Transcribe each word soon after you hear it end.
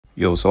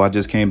Yo, so I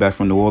just came back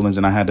from New Orleans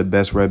and I had the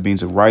best red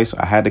beans and rice.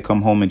 I had to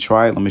come home and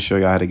try it. Let me show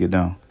y'all how to get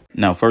down.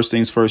 Now, first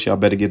things first, y'all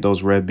better get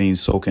those red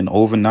beans soaking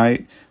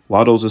overnight.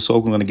 While those are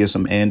soaking, I'm going to get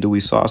some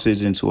andouille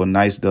sausage into a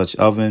nice Dutch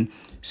oven.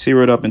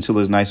 Sear it up until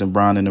it's nice and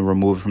brown and then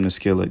remove it from the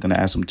skillet. Going to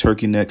add some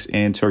turkey necks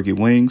and turkey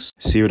wings.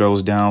 Sear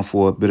those down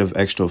for a bit of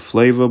extra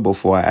flavor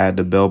before I add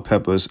the bell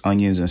peppers,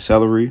 onions, and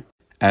celery.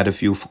 Add a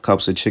few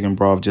cups of chicken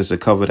broth just to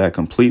cover that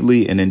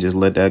completely and then just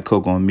let that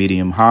cook on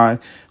medium high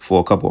for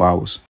a couple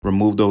hours.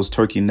 Remove those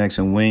turkey necks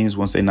and wings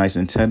once they're nice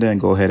and tender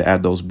and go ahead and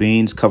add those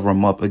beans. Cover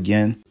them up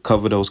again.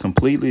 Cover those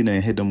completely and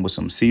then hit them with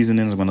some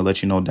seasonings. I'm going to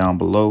let you know down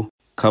below.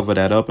 Cover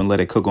that up and let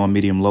it cook on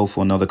medium low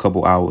for another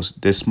couple hours.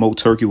 This smoked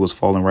turkey was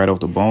falling right off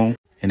the bone.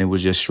 And it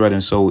was just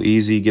shredding so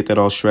easy. Get that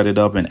all shredded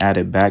up and add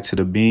it back to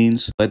the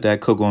beans. Let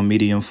that cook on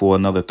medium for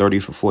another 30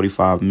 to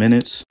 45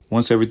 minutes.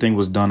 Once everything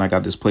was done, I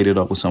got this plated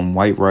up with some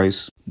white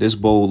rice. This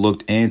bowl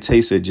looked and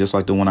tasted just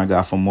like the one I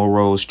got from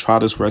Moro's. Try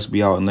this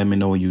recipe out and let me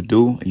know what you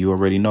do. And you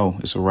already know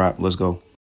it's a wrap. Let's go.